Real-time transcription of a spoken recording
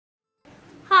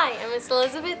Hi, I'm Miss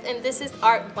Elizabeth, and this is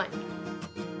Art 1.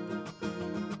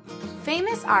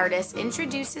 Famous Artists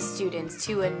introduces students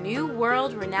to a new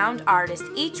world-renowned artist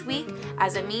each week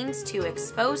as a means to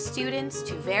expose students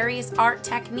to various art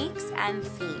techniques and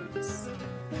themes.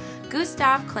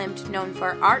 Gustav Klimt, known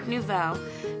for Art Nouveau,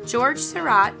 George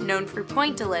Seurat, known for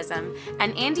pointillism,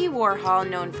 and Andy Warhol,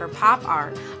 known for pop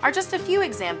art, are just a few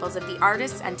examples of the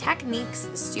artists and techniques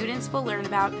the students will learn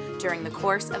about during the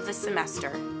course of the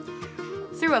semester.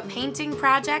 Through a painting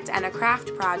project and a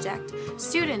craft project,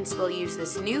 students will use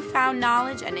this newfound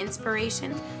knowledge and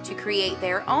inspiration to create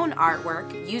their own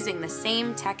artwork using the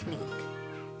same technique.